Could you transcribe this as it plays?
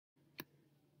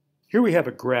Here we have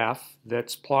a graph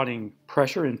that's plotting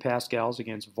pressure in pascals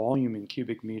against volume in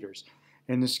cubic meters.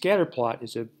 And the scatter plot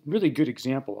is a really good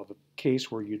example of a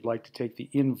case where you'd like to take the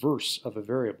inverse of a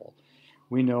variable.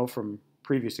 We know from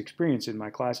previous experience in my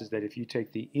classes that if you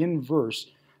take the inverse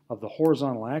of the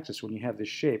horizontal axis when you have this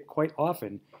shape, quite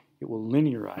often it will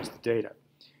linearize the data.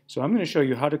 So I'm going to show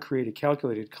you how to create a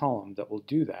calculated column that will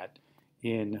do that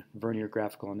in Vernier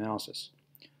graphical analysis.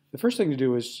 The first thing to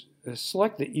do is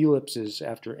select the ellipses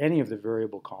after any of the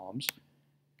variable columns,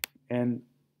 and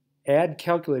add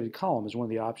calculated column is one of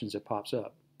the options that pops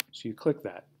up. So you click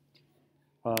that.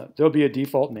 There'll be a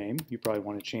default name. You probably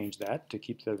want to change that to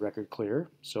keep the record clear.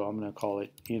 So I'm going to call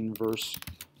it inverse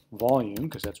volume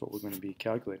because that's what we're going to be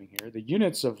calculating here. The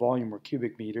units of volume are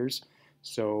cubic meters,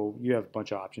 so you have a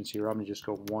bunch of options here. I'm going to just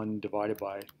go 1 divided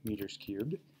by meters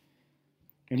cubed.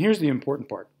 And here's the important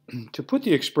part. To put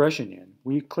the expression in,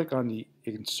 we click on the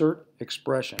Insert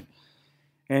Expression.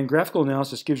 And graphical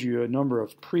analysis gives you a number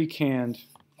of pre-canned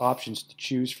options to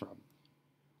choose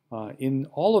from. In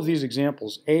all of these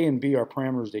examples, A and B are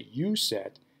parameters that you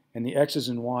set, and the X's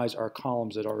and Y's are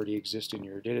columns that already exist in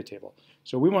your data table.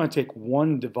 So we want to take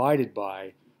 1 divided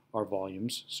by our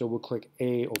volumes, so we'll click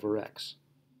A over X.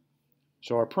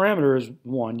 So our parameter is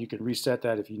 1. You can reset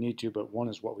that if you need to, but 1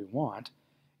 is what we want.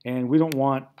 And we don't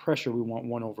want pressure, we want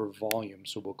 1 over volume.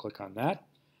 So we'll click on that,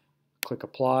 click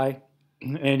Apply,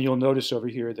 and you'll notice over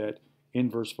here that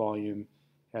inverse volume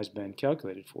has been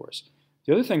calculated for us.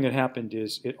 The other thing that happened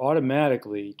is it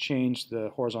automatically changed the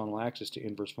horizontal axis to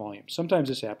inverse volume. Sometimes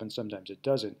this happens, sometimes it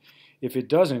doesn't. If it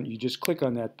doesn't, you just click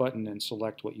on that button and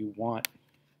select what you want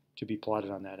to be plotted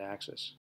on that axis.